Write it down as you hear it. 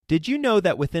Did you know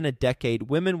that within a decade,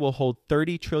 women will hold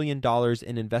 $30 trillion in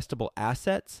investable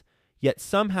assets? Yet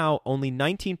somehow only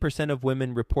 19% of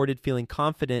women reported feeling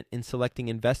confident in selecting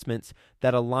investments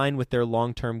that align with their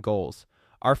long-term goals.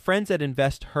 Our friends at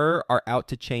InvestHer are out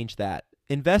to change that.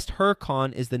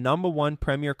 InvestHerCon is the #1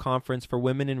 premier conference for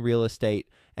women in real estate,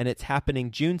 and it's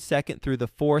happening June 2nd through the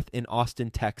 4th in Austin,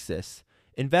 Texas.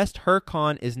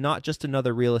 InvestHerCon is not just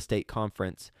another real estate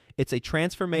conference. It's a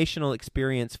transformational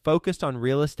experience focused on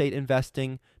real estate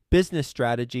investing, business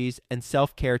strategies, and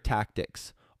self-care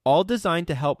tactics, all designed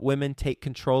to help women take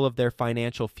control of their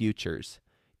financial futures.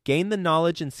 Gain the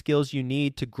knowledge and skills you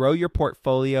need to grow your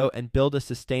portfolio and build a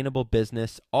sustainable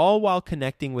business, all while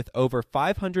connecting with over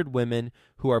 500 women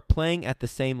who are playing at the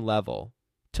same level.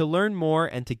 To learn more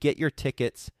and to get your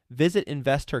tickets, visit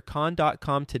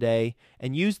investorcon.com today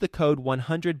and use the code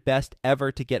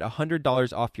 100BESTEVER to get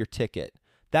 $100 off your ticket.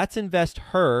 That's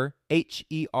InvestHer,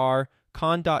 H-E-R,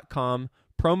 con.com,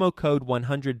 promo code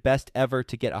 100BESTEVER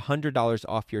to get $100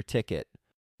 off your ticket.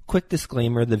 Quick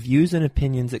disclaimer, the views and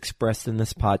opinions expressed in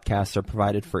this podcast are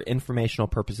provided for informational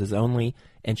purposes only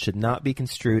and should not be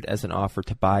construed as an offer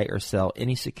to buy or sell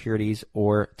any securities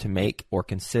or to make or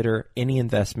consider any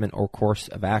investment or course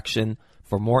of action.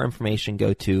 For more information,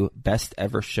 go to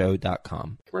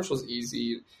bestevershow.com. Commercial's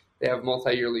easy. They have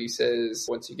multi-year leases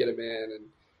once you get them in. And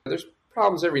there's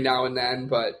problems every now and then,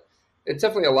 but it's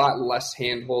definitely a lot less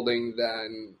hand-holding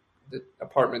than the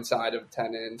apartment side of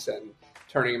tenants and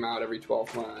turning them out every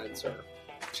 12 months, or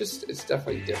it's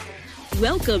definitely different.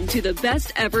 Welcome to the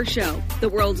Best Ever Show, the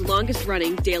world's longest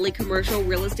running daily commercial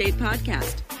real estate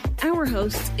podcast. Our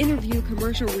hosts interview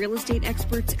commercial real estate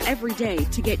experts every day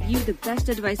to get you the best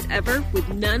advice ever with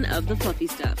none of the fluffy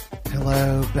stuff.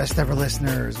 Hello, Best Ever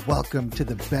listeners. Welcome to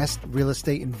the Best Real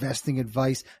Estate Investing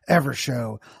Advice Ever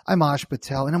Show. I'm Ash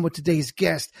Patel, and I'm with today's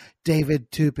guest,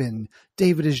 David Toupin.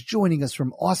 David is joining us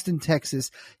from Austin, Texas.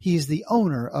 He is the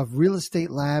owner of Real Estate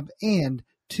Lab and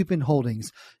Toupin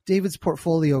Holdings. David's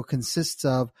portfolio consists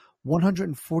of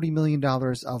 $140 million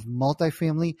of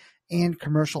multifamily and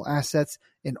commercial assets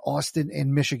in Austin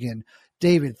and Michigan.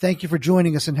 David, thank you for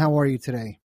joining us, and how are you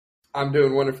today? I'm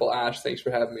doing wonderful, Ash. Thanks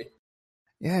for having me.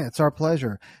 Yeah, it's our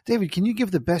pleasure. David, can you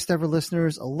give the Best Ever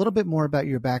listeners a little bit more about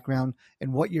your background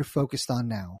and what you're focused on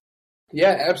now?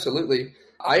 Yeah, absolutely.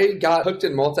 I got hooked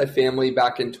in multifamily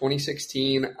back in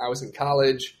 2016. I was in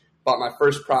college, bought my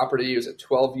first property. It was a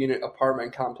 12-unit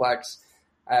apartment complex.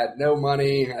 I had no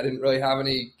money. I didn't really have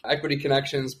any equity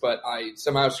connections, but I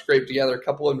somehow scraped together a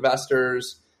couple of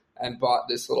investors and bought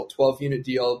this little 12-unit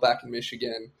deal back in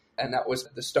Michigan. And that was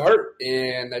the start.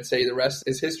 And I'd say the rest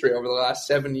is history. Over the last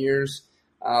 7 years,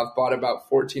 I've bought about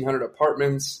 1,400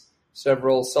 apartments,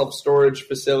 several self-storage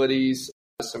facilities,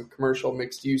 some commercial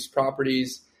mixed-use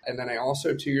properties. And then I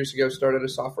also 2 years ago started a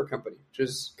software company, which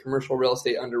is commercial real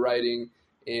estate underwriting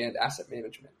and asset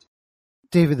management.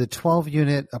 David, the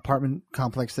 12-unit apartment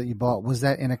complex that you bought, was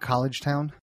that in a college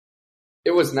town?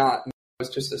 It was not. It was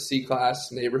just a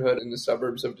C-class neighborhood in the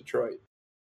suburbs of Detroit.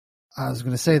 I was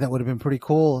going to say that would have been pretty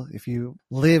cool if you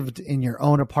lived in your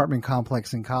own apartment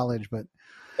complex in college, but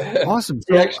awesome.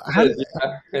 So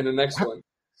and the next one.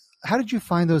 How did you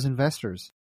find those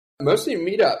investors? Mostly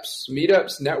meetups,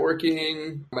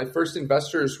 networking. My first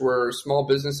investors were small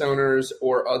business owners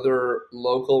or other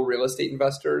local real estate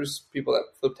investors, people that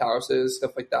flipped houses,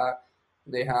 stuff like that.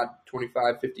 They had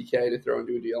 $25,000, $50,000 to throw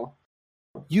into a deal.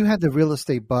 You had the real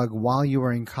estate bug while you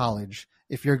were in college,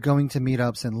 if you're going to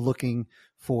meetups and looking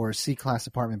for C-class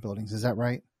apartment buildings. Is that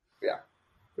right? Yeah,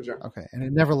 for sure. Okay. And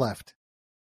it never left?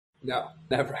 No,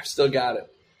 never. I still got it.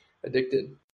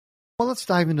 Addicted. Well, let's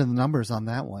dive into the numbers on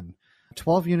that one.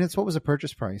 12 units, what was the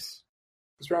purchase price?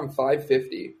 It's around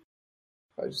 $550,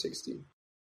 $560.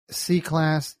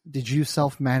 C-class, did you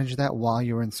self-manage that while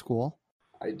you were in school?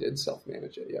 I did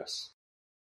self-manage it, yes.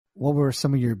 What were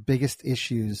some of your biggest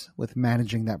issues with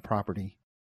managing that property?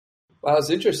 Well, it's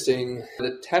interesting.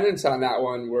 The tenants on that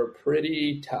one were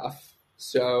pretty tough.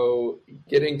 So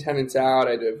getting tenants out,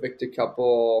 I had to evict a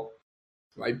couple.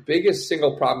 My biggest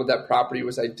single problem with that property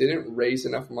was I didn't raise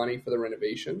enough money for the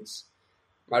renovations.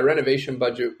 My renovation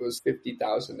budget was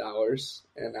 $50,000,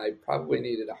 and I probably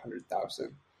needed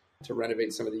 $100,000 to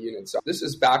renovate some of the units. So this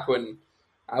is back when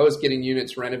I was getting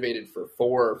units renovated for $4,000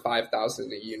 or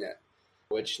 $5,000 a unit,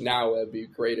 which now would be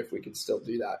great if we could still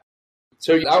do that.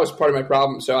 So that was part of my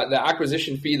problem. So the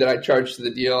acquisition fee that I charged to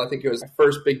the deal, I think it was my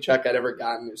first big check I'd ever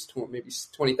gotten. It was maybe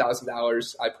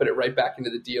 $20,000. I put it right back into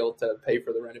the deal to pay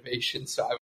for the renovation. So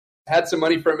I had some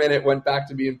money for a minute, went back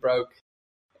to being broke,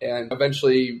 and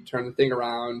eventually turned the thing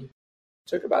around. It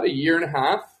took about 1.5 years,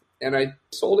 and I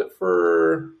sold it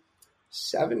for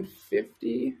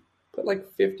 $750. put like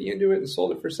 50 into it and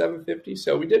sold it for 750.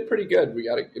 So we did pretty good. We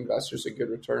got investors a good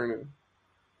return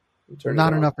and turned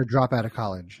Not it enough to drop out of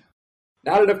college.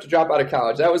 Not enough to drop out of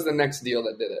college. That was the next deal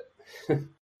that did it.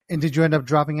 And did you end up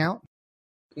dropping out?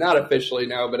 Not officially,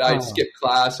 no, but I skipped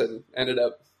class and ended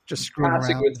up just screwing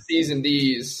passing around with C's and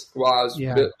D's while I was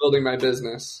building my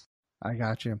business. I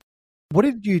got you. What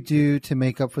did you do to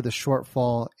make up for the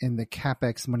shortfall in the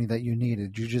CapEx money that you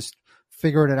needed? Did you just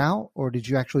figure it out, or did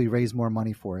you actually raise more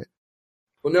money for it?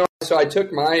 Well, no. So I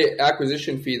took my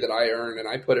acquisition fee that I earned and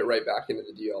I put it right back into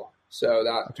the deal. So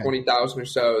that $20,000 or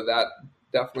so, that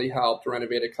definitely helped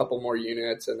renovate a couple more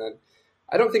units. And then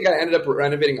I don't think I ended up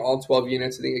renovating all 12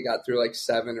 units. I think I got through like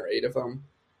 7 or 8 of them.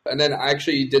 And then I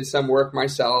actually did some work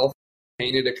myself,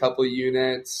 painted a couple of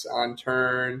units on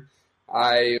turn.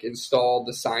 I installed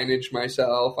the signage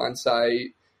myself on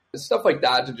site, stuff like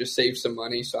that to just save some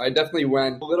money. So I definitely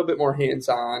went a little bit more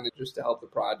hands-on just to help the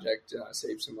project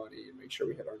save some money and make sure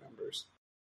we hit our numbers.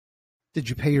 Did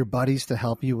you pay your buddies to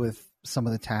help you with some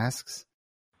of the tasks?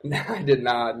 No, I did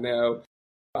not, no.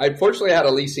 I fortunately had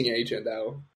a leasing agent,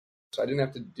 though, so I didn't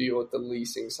have to deal with the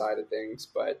leasing side of things.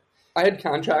 But I had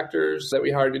contractors that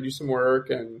we hired to do some work,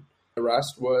 and the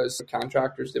rest was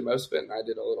contractors did most of it, and I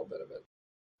did a little bit of it.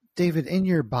 David, in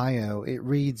your bio, it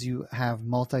reads you have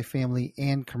multifamily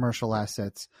and commercial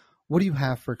assets. What do you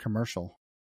have for commercial?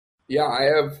 Yeah, I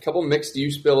have a couple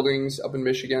mixed-use buildings up in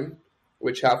Michigan,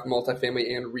 which have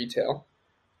multifamily and retail.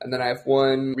 And then I have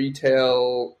one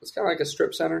retail, it's kind of like a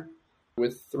strip center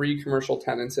with 3 commercial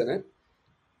tenants in it.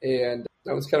 And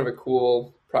that was kind of a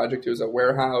cool project. It was a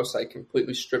warehouse. I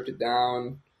completely stripped it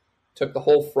down, took the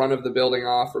whole front of the building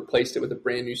off, replaced it with a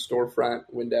brand new storefront,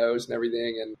 windows and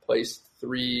everything, and placed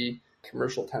 3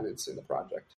 commercial tenants in the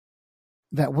project.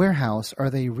 That warehouse, are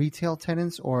they retail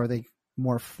tenants or are they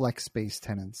more flex space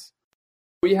tenants?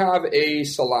 We have a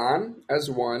salon as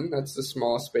one. That's the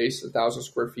smallest space, 1,000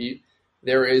 square feet.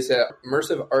 There is an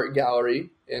immersive art gallery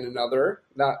in another.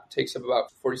 That takes up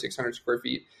about 4,600 square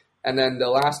feet. And then the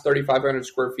last 3,500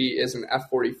 square feet is an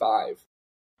F45.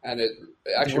 And it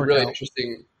actually really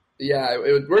interesting. Yeah,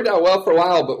 it worked out well for a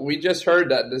while, but we just heard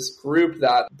that this group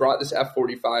that brought this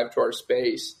F45 to our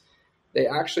space, they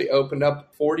actually opened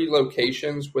up 40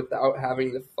 locations without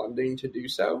having the funding to do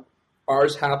so.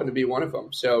 Ours happened to be one of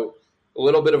them. So a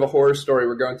little bit of a horror story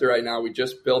we're going through right now. We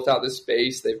just built out this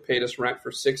space. They've paid us rent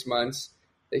for 6 months.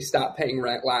 They stopped paying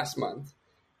rent last month.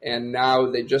 And now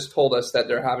they just told us that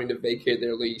they're having to vacate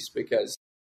their lease because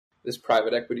this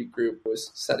private equity group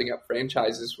was setting up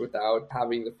franchises without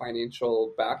having the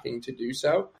financial backing to do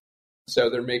so. So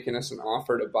they're making us an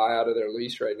offer to buy out of their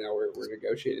lease right now. We're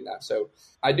negotiating that. So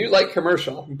I do like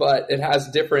commercial, but it has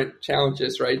different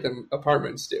challenges, right, than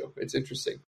apartments do. It's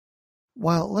interesting.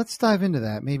 Well, let's dive into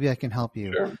that. Maybe I can help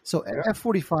you. Sure. So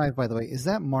F45, by the way, is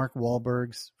that Mark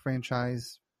Wahlberg's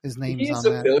franchise? His name's He's on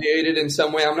that? He's affiliated in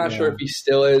some way. I'm not sure if he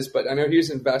still is, but I know he was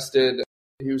invested in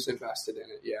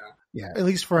it, yeah. Yeah, at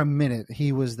least for a minute,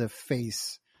 he was the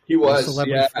face. He was,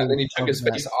 yeah, and then he took his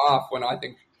face off when I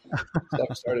think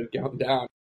stuff started going down.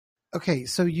 Okay,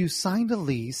 so you signed a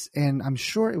lease, and I'm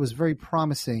sure it was very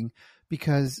promising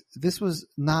because this was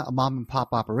not a mom-and-pop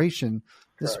operation.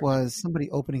 This Correct. was somebody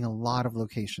opening a lot of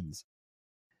locations.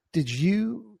 Did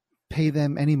you pay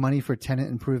them any money for tenant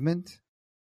improvement?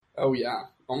 Oh, yeah,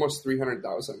 almost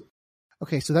 $300,000.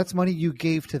 Okay, so that's money you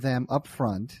gave to them up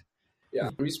front. Yeah,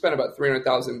 we spent about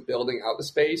 $300,000 building out the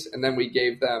space, and then we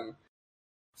gave them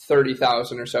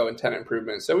 $30,000 or so in tenant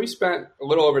improvements. So we spent a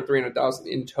little over $300,000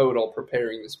 in total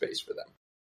preparing the space for them.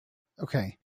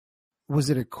 Okay. Was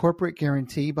it a corporate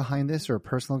guarantee behind this or a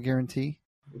personal guarantee?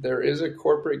 There is a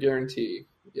corporate guarantee,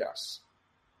 yes.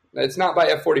 It's not by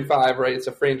F45, right? It's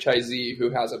a franchisee who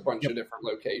has a bunch of different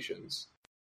locations.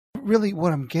 Really,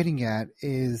 what I'm getting at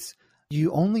is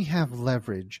you only have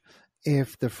leverage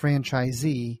if the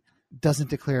franchisee doesn't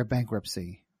declare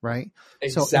bankruptcy, right?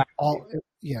 Exactly.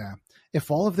 So if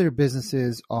all of their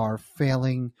businesses are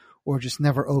failing or just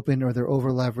never open or they're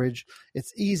over leveraged,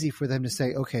 it's easy for them to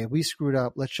say, okay, we screwed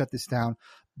up, let's shut this down.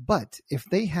 But if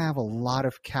they have a lot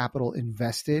of capital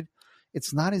invested,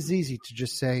 it's not as easy to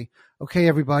just say, okay,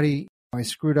 everybody, I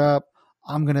screwed up,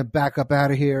 I'm going to back up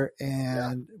out of here,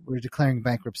 and we're declaring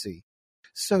bankruptcy.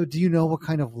 So do you know what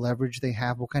kind of leverage they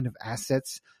have? What kind of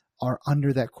assets are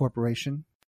under that corporation?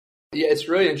 Yeah, it's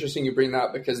really interesting you bring that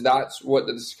up because that's what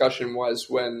the discussion was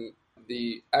when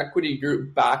the equity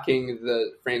group backing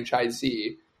the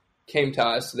franchisee came to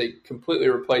us. They completely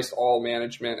replaced all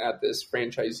management at this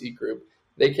franchisee group.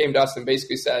 They came to us and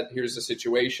basically said, here's the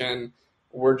situation.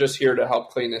 We're just here to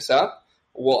help clean this up.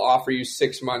 we'll offer you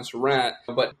 6 months rent.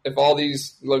 But if all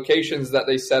these locations that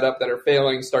they set up that are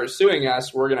failing start suing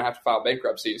us, we're going to have to file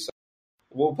bankruptcy. So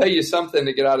we'll pay you something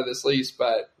to get out of this lease,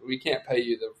 but we can't pay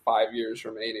you the 5 years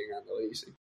remaining on the lease.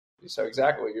 So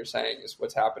exactly what you're saying is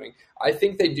what's happening. I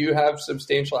think they do have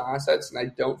substantial assets, and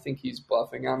I don't think he's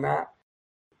bluffing on that.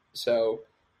 So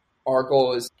our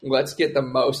goal is let's get the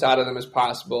most out of them as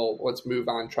possible. Let's move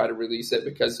on, try to release it,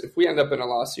 because if we end up in a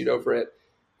lawsuit over it,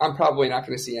 I'm probably not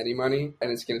going to see any money, and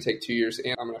it's going to take 2 years,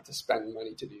 and I'm going to have to spend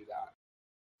money to do that.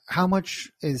 How much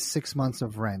is 6 months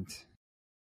of rent?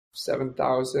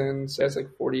 $7,000, so that's like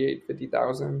 $48,000,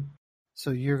 $50,000. So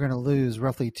you're going to lose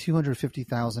roughly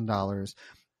 $250,000.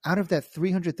 Out of that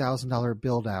 $300,000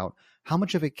 build out, how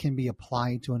much of it can be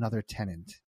applied to another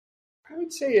tenant? I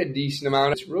would say a decent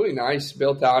amount. It's really nice,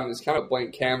 built out, and it's kind of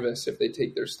blank canvas if they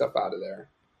take their stuff out of there.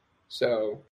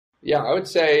 So, yeah, I would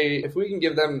say if we can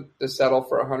give them the settle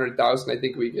for $100,000, I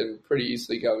think we can pretty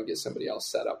easily go and get somebody else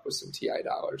set up with some TI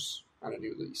dollars on a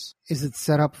new lease. Is it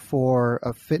set up for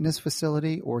a fitness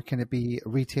facility, or can it be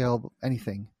retail,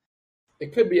 anything?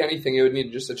 It could be anything. It would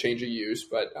need just a change of use,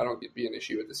 but I don't think it'd be an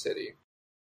issue with the city.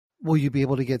 Will you be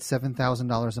able to get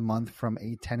 $7,000 a month from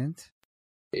a tenant?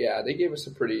 Yeah, they gave us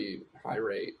a pretty high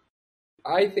rate.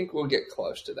 I think we'll get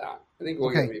close to that. I think we'll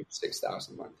get maybe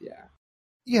 $6,000 a month, yeah.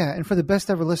 Yeah, and for the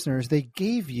best ever listeners, they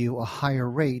gave you a higher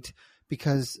rate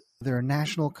because they're a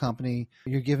national company.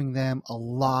 You're giving them a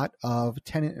lot of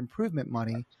tenant improvement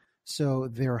money, so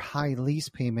their high lease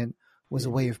payment was a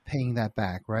way of paying that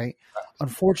back, right?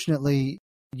 Unfortunately,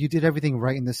 you did everything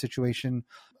right in this situation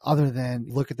other than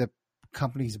look at the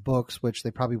company's books, which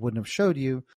they probably wouldn't have showed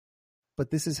you.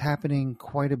 But this is happening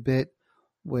quite a bit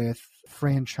with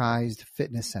franchised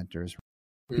fitness centers.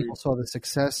 People saw the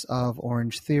success of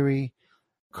Orange Theory,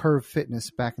 Curve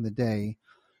Fitness back in the day.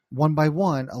 One by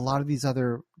one, a lot of these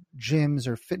other gyms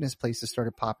or fitness places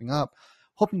started popping up,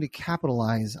 hoping to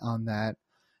capitalize on that.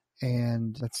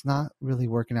 And that's not really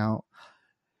working out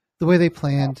the way they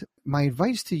planned. My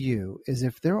advice to you is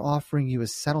if they're offering you a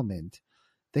settlement,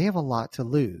 they have a lot to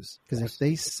lose, because if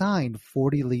they signed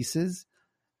 40 leases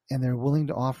and they're willing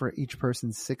to offer each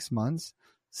person 6 months,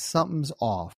 something's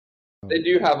off. They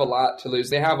do have a lot to lose.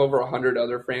 They have over 100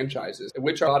 other franchises,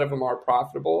 which a lot of them are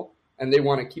profitable, and they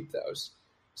want to keep those.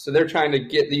 So they're trying to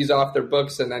get these off their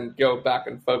books and then go back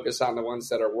and focus on the ones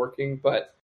that are working.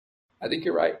 But I think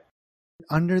you're right.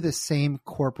 Under the same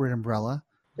corporate umbrella,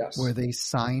 yes, where they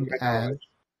signed as...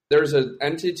 There's an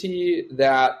entity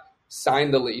that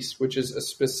signed the lease, which is a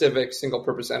specific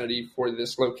single-purpose entity for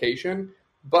this location.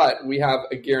 But we have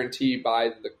a guarantee by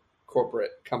the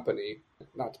corporate company,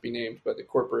 not to be named, but the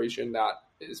corporation that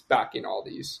is backing all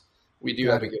these. We do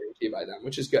have a guarantee by them,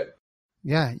 which is good.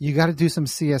 Yeah, you got to do some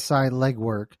CSI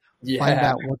legwork. Yeah. Find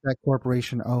out what that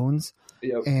corporation owns.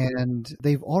 Yep. And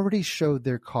they've already showed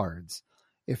their cards.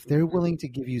 If they're willing to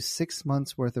give you 6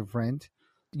 months worth of rent,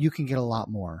 you can get a lot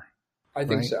more. I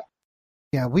think so.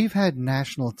 Yeah, we've had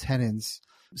national tenants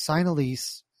sign a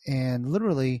lease, and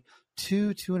literally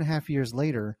 2.5 years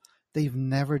later, they've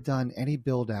never done any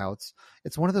build outs.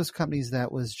 It's one of those companies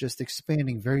that was just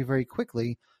expanding very, very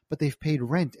quickly, but they've paid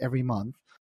rent every month.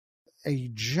 A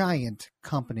giant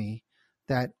company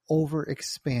that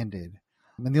overexpanded.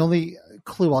 And the only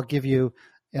clue I'll give you,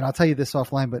 and I'll tell you this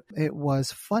offline, but it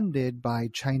was funded by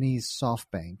Chinese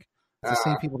SoftBank. It's the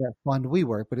same people that fund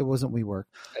WeWork, but it wasn't WeWork.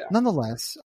 Yeah.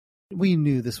 Nonetheless, we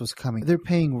knew this was coming. They're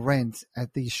paying rent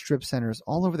at these strip centers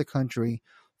all over the country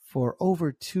for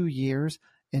over 2 years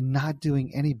and not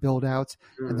doing any build outs.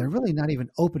 And they're really not even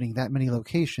opening that many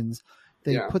locations.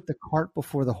 They put the cart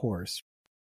before the horse.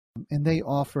 And they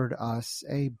offered us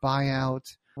a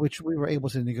buyout, which we were able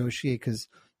to negotiate because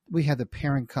we had the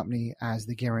parent company as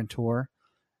the guarantor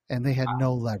and they had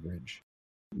no leverage.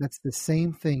 That's the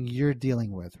same thing you're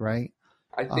dealing with, right?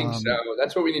 I think so.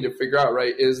 That's what we need to figure out,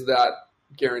 right? Is that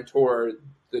guarantor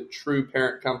the true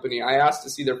parent company? I asked to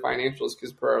see their financials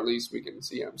because per our lease, we can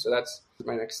see them. So that's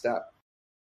my next step.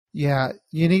 Yeah,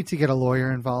 you need to get a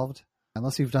lawyer involved,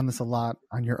 unless you've done this a lot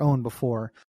on your own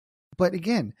before. But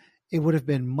again, it would have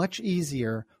been much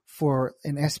easier for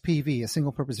an SPV, a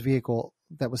single purpose vehicle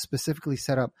that was specifically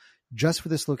set up just for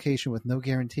this location with no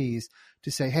guarantees,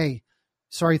 to say, hey,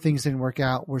 sorry things didn't work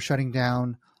out. We're shutting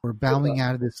down. We're bowing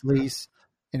out of this lease.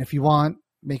 And if you want,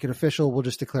 make it official. We'll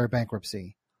just declare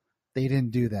bankruptcy. They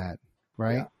didn't do that,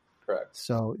 right? Yeah, correct.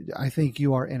 So I think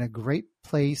you are in a great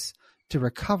place to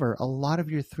recover a lot of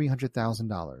your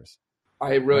 $300,000.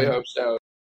 I really hope so.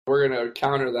 We're going to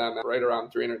counter them right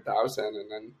around $300,000 and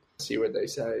then see what they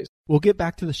say. We'll get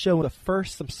back to the show, but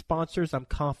first, some sponsors I'm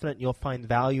confident you'll find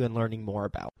value in learning more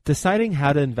about. Deciding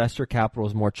how to invest your capital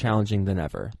is more challenging than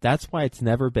ever. That's why it's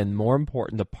never been more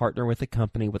important to partner with a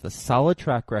company with a solid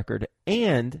track record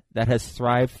and that has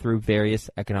thrived through various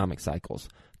economic cycles.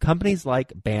 Companies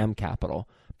like BAM Capital.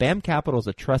 BAM Capital is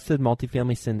a trusted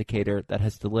multifamily syndicator that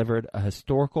has delivered a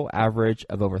historical average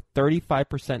of over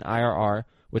 35% IRR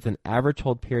with an average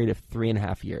hold period of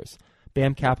 3.5 years.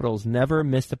 BAM Capital has never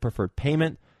missed a preferred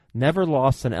payment, never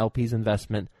lost an LP's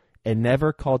investment, and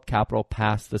never called capital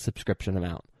past the subscription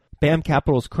amount. BAM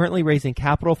Capital is currently raising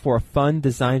capital for a fund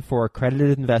designed for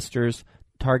accredited investors,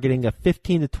 targeting a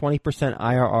 15 to 20%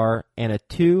 IRR and a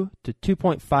 2 to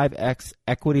 2.5x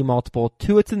equity multiple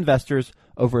to its investors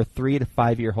over a 3 to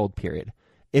 5 year hold period.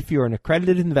 If you're an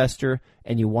accredited investor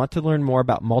and you want to learn more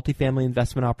about multifamily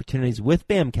investment opportunities with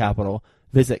BAM Capital,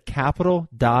 visit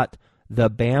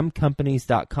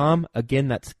capital.thebamcompanies.com. Again,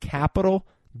 that's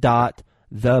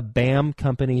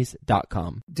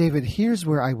capital.thebamcompanies.com. David, here's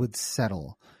where I would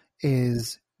settle,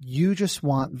 is you just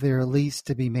want their lease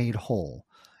to be made whole.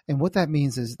 And what that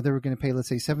means is they were going to pay, let's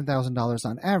say, $7,000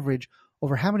 on average.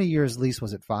 Over how many years lease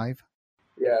was it? 5?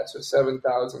 Yeah, so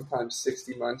 7,000 times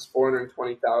 60 months,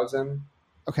 420,000.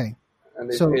 Okay. And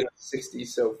they paid us 60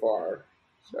 so far.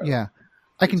 So. Yeah.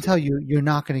 I can tell you, you're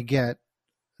not going to get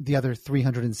the other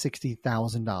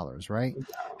 $360,000, right? No.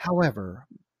 However,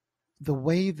 the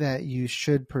way that you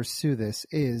should pursue this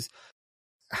is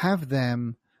have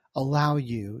them allow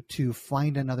you to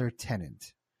find another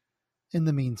tenant in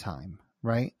the meantime,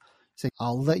 right? Say,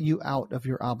 I'll let you out of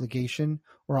your obligation,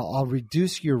 or I'll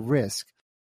reduce your risk,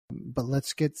 but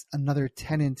let's get another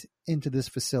tenant into this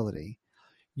facility.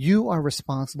 You are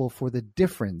responsible for the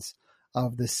difference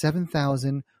of the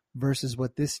 $7,000 versus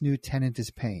what this new tenant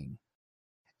is paying.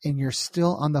 And you're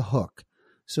still on the hook.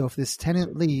 So if this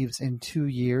tenant leaves in 2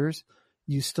 years,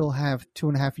 you still have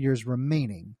 2.5 years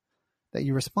remaining that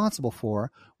you're responsible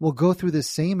for. We'll go through the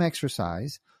same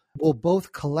exercise. We'll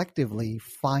both collectively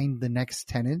find the next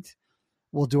tenant.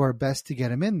 We'll do our best to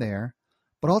get him in there.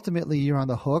 But ultimately, you're on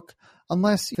the hook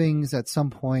unless things at some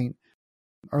point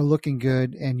are looking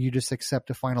good and you just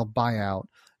accept a final buyout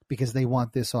because they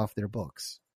want this off their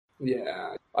books.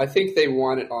 Yeah, I think they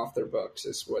want it off their books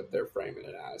is what they're framing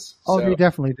it as. Oh, they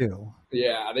definitely do.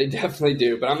 Yeah, they definitely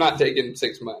do, but I'm not taking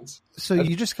 6 months. So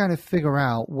you just kind of figure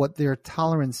out what their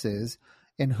tolerance is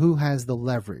and who has the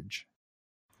leverage.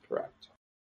 Correct.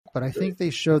 But I think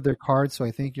they showed their cards, so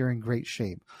I think you're in great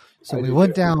shape. So we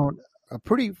went down a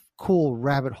pretty cool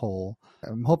rabbit hole.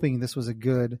 I'm hoping this was a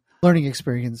good learning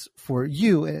experience for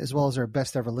you as well as our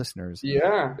best ever listeners.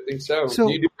 Yeah, I think so.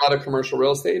 Do you do a lot of commercial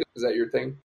real estate? Is that your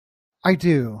thing? I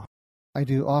do. I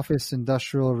do office,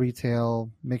 industrial, retail,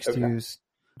 mixed use,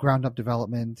 ground up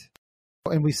development.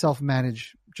 And we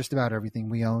self-manage just about everything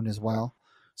we own as well.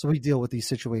 So we deal with these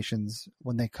situations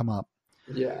when they come up.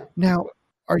 Yeah. Now,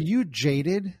 are you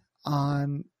jaded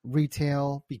on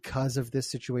retail because of this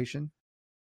situation?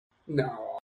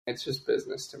 No, it's just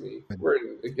business to me. We're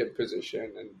in a good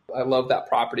position, and I love that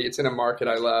property. It's in a market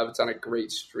I love. It's on a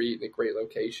great street and a great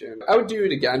location. I would do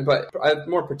it again, but I'm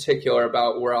more particular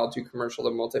about where I'll do commercial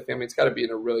than multifamily. It's got to be in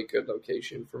a really good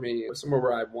location for me, somewhere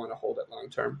where I want to hold it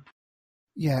long term.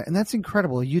 Yeah, and that's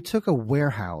incredible. You took a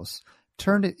warehouse,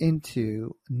 turned it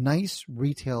into nice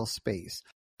retail space.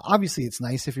 Obviously, it's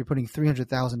nice if you're putting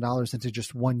 $300,000 into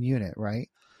just one unit, right?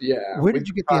 Yeah. Where did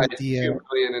you get the idea? $2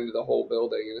 million into the whole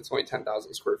building, and it's only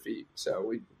 10,000 square feet. So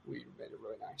we made it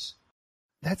really nice.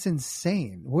 That's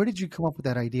insane. Where did you come up with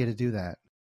that idea to do that?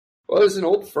 Well, it's an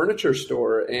old furniture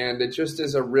store, and it just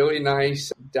is a really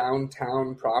nice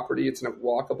downtown property. It's in a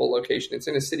walkable location. It's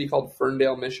in a city called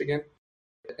Ferndale, Michigan.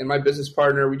 And my business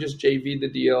partner, we just JV'd the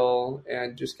deal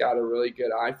and just got a really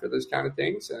good eye for those kind of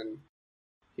things. And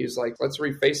he was like, let's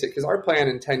reface it. Because our plan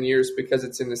in 10 years, because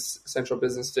it's in this central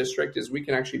business district, is we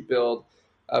can actually build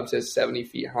up to 70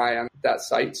 feet high on that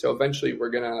site. So eventually we're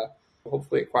going to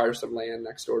hopefully acquire some land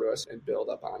next door to us and build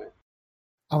up on it.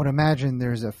 I would imagine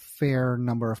there's a fair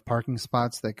number of parking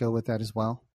spots that go with that as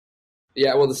well.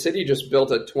 Yeah, well, the city just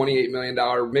built a $28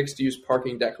 million mixed-use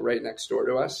parking deck right next door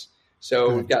to us.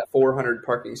 So we've got 400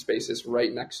 parking spaces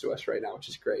right next to us right now, which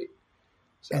is great.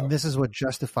 So. And this is what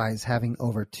justifies having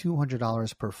over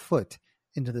 $200 per foot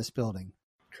into this building.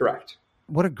 Correct.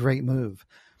 What a great move.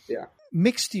 Yeah.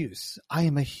 Mixed use. I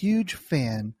am a huge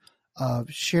fan of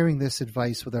sharing this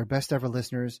advice with our best ever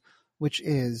listeners, which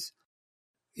is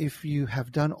if you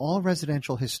have done all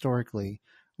residential historically,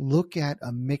 look at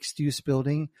a mixed use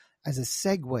building as a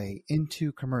segue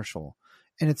into commercial.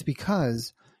 And it's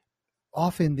because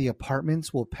often the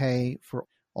apartments will pay for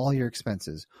all your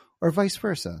expenses or vice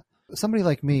versa. Somebody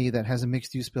like me that has a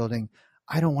mixed use building,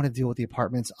 I don't want to deal with the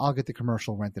apartments. I'll get the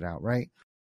commercial rented out, right?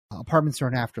 Apartments are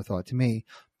an afterthought to me,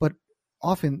 but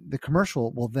often the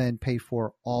commercial will then pay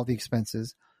for all the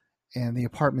expenses and the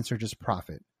apartments are just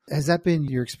profit. Has that been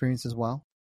your experience as well?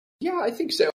 Yeah, I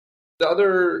think so. The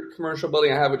other commercial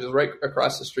building I have, which is right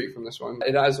across the street from this one,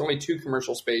 it has only 2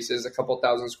 commercial spaces, a couple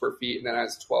thousand square feet, and then it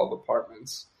has 12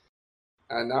 apartments.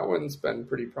 And that one's been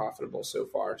pretty profitable so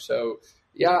far. So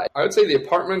yeah, I would say the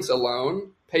apartments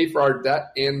alone pay for our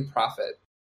debt and profit.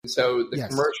 So the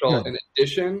commercial, in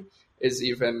addition, is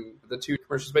even the 2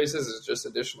 commercial spaces is just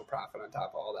additional profit on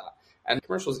top of all that. And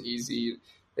commercial is easy.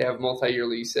 They have multi-year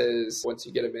leases once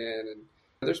you get them in. And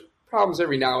there's problems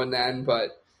every now and then,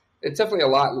 but it's definitely a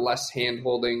lot less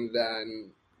hand-holding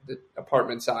than the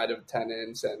apartment side of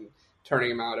tenants and turning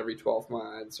them out every 12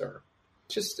 months. Or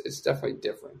it's definitely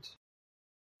different.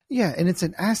 Yeah, and it's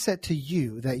an asset to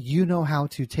you that you know how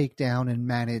to take down and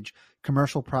manage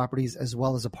commercial properties as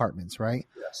well as apartments, right?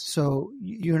 Yes. So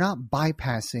you're not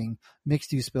bypassing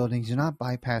mixed-use buildings. You're not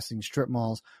bypassing strip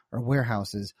malls or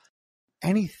warehouses.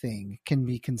 Anything can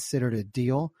be considered a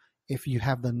deal if you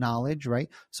have the knowledge, right?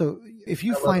 So if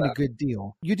you find a good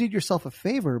deal, you did yourself a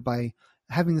favor by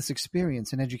having this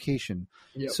experience and education.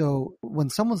 Yep. So when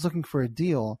someone's looking for a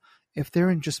deal, if they're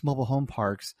in just mobile home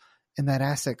parks, and that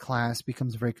asset class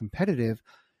becomes very competitive,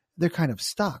 they're kind of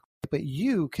stuck. But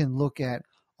you can look at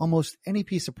almost any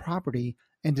piece of property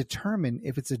and determine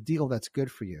if it's a deal that's good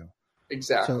for you.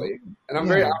 Exactly. And I'm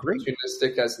very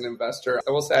opportunistic as an investor.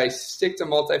 I will say I stick to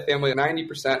multifamily.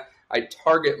 90%, I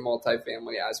target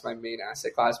multifamily as my main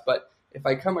asset class. But if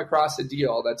I come across a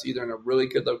deal that's either in a really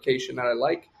good location that I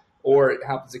like, or it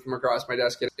happens to come across my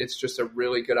desk and it's just a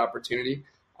really good opportunity,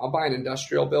 I'll buy an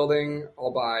industrial building,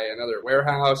 I'll buy another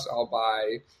warehouse, I'll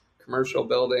buy commercial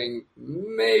building,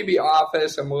 maybe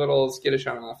office. I'm a little skittish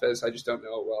on office. I just don't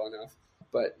know it well enough.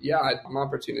 But yeah, I'm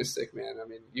opportunistic, man. I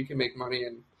mean, you can make money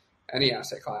in any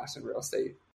asset class in real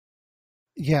estate.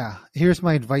 Yeah. Here's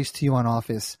my advice to you on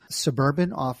office.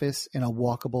 Suburban office in a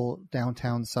walkable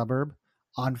downtown suburb,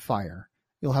 on fire.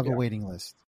 You'll have a waiting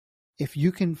list. If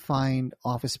you can find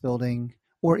office building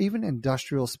or even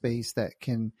industrial space that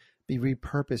can be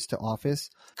repurposed to office,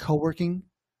 co-working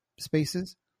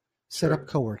spaces, set up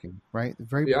co-working, right?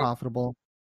 Very profitable.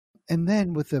 And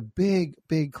then with the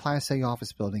big Class A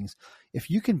office buildings, if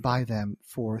you can buy them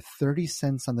for 30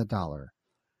 cents on the dollar,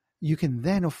 you can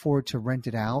then afford to rent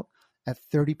it out at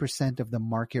 30% of the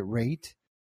market rate.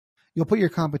 You'll put your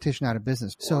competition out of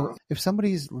business. So if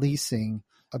somebody's leasing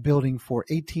a building for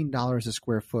 $18 a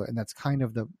square foot, and that's kind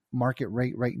of the market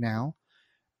rate right now,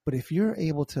 but if you're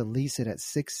able to lease it at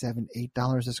 $6, $7,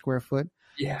 $8 a square foot,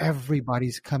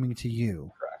 everybody's coming to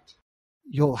you. Correct.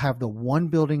 You'll have the one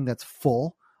building that's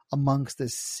full amongst the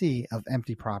sea of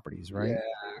empty properties, right?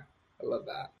 Yeah, I love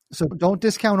that. So don't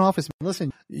discount office.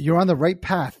 Listen, you're on the right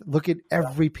path. Look at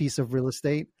every piece of real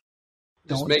estate.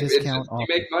 Don't discount office.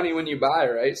 You make money when you buy,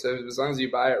 right? So as long as you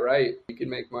buy it right, you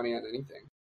can make money on anything.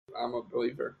 I'm a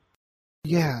believer.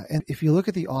 Yeah, and if you look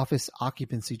at the office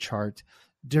occupancy chart,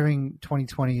 during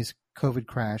 2020's COVID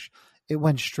crash, it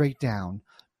went straight down,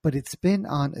 but it's been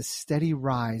on a steady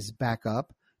rise back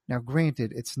up. Now,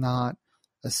 granted, it's not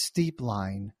a steep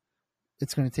line.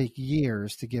 It's going to take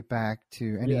years to get back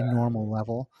to any normal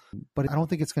level, but I don't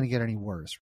think it's going to get any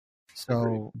worse.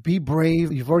 So be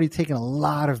brave. You've already taken a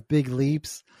lot of big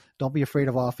leaps. Don't be afraid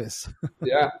of office.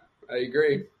 Yeah, I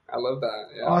agree. I love that.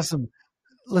 Yeah. Awesome.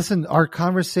 Listen, our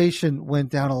conversation went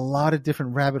down a lot of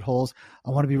different rabbit holes.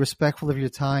 I want to be respectful of your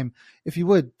time. If you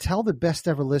would, tell the best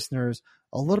ever listeners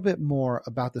a little bit more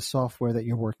about the software that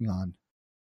you're working on.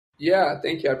 Yeah,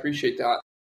 thank you. I appreciate that.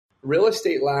 Real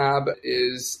Estate Lab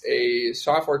is a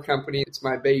software company. It's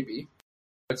my baby.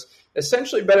 It's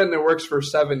essentially been in the works for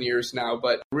 7 years now,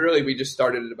 but really we just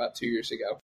started it about 2 years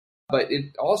ago. But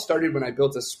it all started when I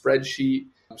built a spreadsheet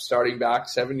starting back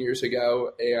 7 years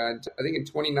ago. And I think in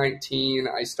 2019,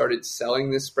 I started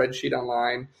selling this spreadsheet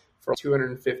online for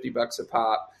 $250 a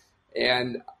pop.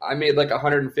 And I made like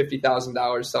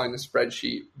 $150,000 selling the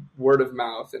spreadsheet word of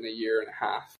mouth in a year and a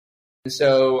half. And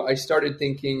so I started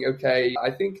thinking, okay,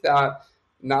 I think that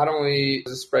not only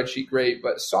is a spreadsheet great,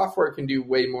 but software can do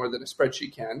way more than a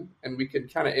spreadsheet can. And we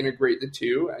could kind of integrate the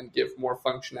two and give more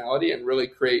functionality and really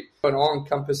create an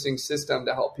all-encompassing system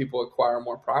to help people acquire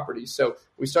more properties. So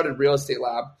we started Real Estate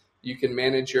Lab. You can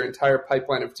manage your entire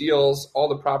pipeline of deals, all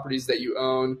the properties that you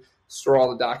own, store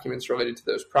all the documents related to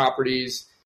those properties.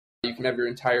 You can have your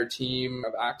entire team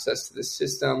have access to this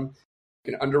system.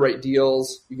 You can underwrite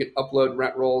deals. You can upload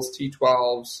rent rolls,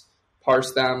 T12s,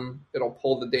 parse them. It'll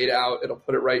pull the data out. It'll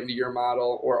put it right into your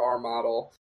model or our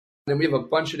model. And we have a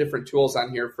bunch of different tools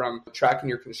on here, from tracking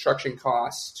your construction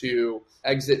costs to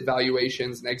exit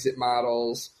valuations and exit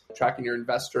models, tracking your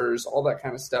investors, all that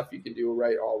kind of stuff you can do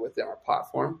right all within our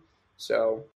platform.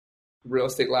 So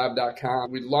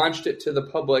realestatelab.com. We launched it to the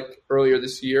public earlier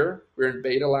this year. We were in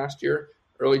beta last year,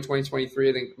 early 2023,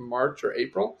 I think March or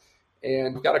April.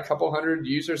 And we've got a couple hundred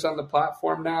users on the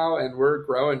platform now, and we're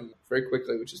growing very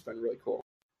quickly, which has been really cool.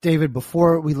 David,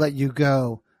 before we let you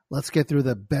go, let's get through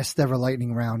the best ever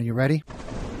lightning round. Are you ready?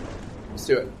 Let's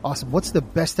do it. Awesome. What's the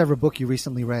best ever book you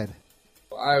recently read?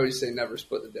 I always say never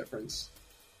split the difference.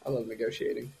 I love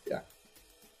negotiating. Yeah.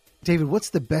 David, what's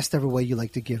the best ever way you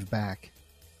like to give back?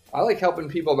 I like helping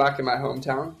people back in my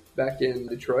hometown, back in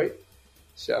Detroit.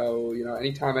 So,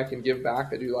 anytime I can give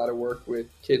back, I do a lot of work with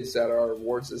kids that are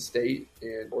wards of the state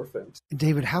and orphans.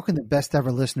 David, how can the best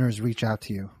ever listeners reach out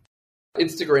to you?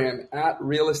 Instagram at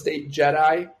Real Estate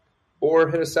Jedi, or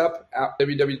hit us up at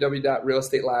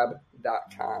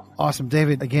www.realestatelab.com. Awesome.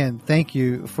 David, again, thank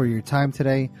you for your time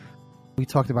today. We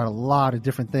talked about a lot of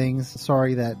different things.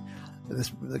 Sorry that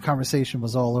the conversation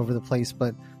was all over the place,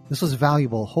 but this was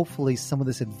valuable. Hopefully some of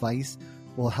this advice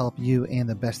will help you and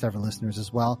the best ever listeners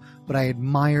as well. But I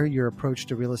admire your approach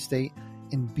to real estate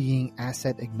and being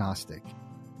asset agnostic.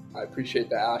 I appreciate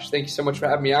that, Ash. Thank you so much for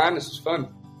having me on. This was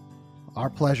fun. Our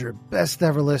pleasure. Best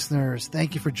ever listeners,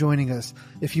 thank you for joining us.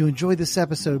 If you enjoyed this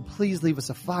episode, please leave us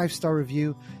a 5-star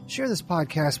review. Share this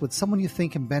podcast with someone you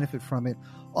think can benefit from it.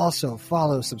 Also,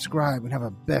 follow, subscribe, and have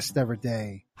a best ever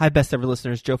day. Hi, best ever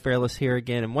listeners. Joe Fairless here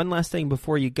again. And one last thing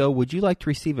before you go, would you like to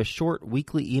receive a short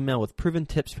weekly email with proven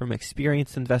tips from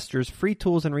experienced investors, free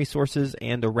tools and resources,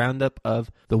 and a roundup of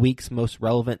the week's most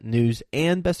relevant news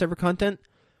and best ever content?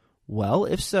 Well,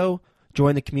 if so,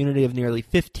 join the community of nearly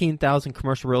 15,000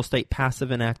 commercial real estate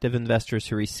passive and active investors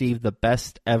who receive the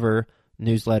best ever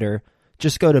newsletter.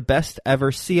 Just go to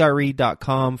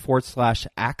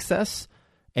bestevercre.com/access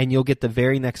and you'll get the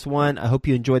very next one. I hope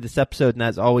you enjoyed this episode. And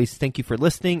as always, thank you for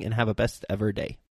listening and have a best ever day.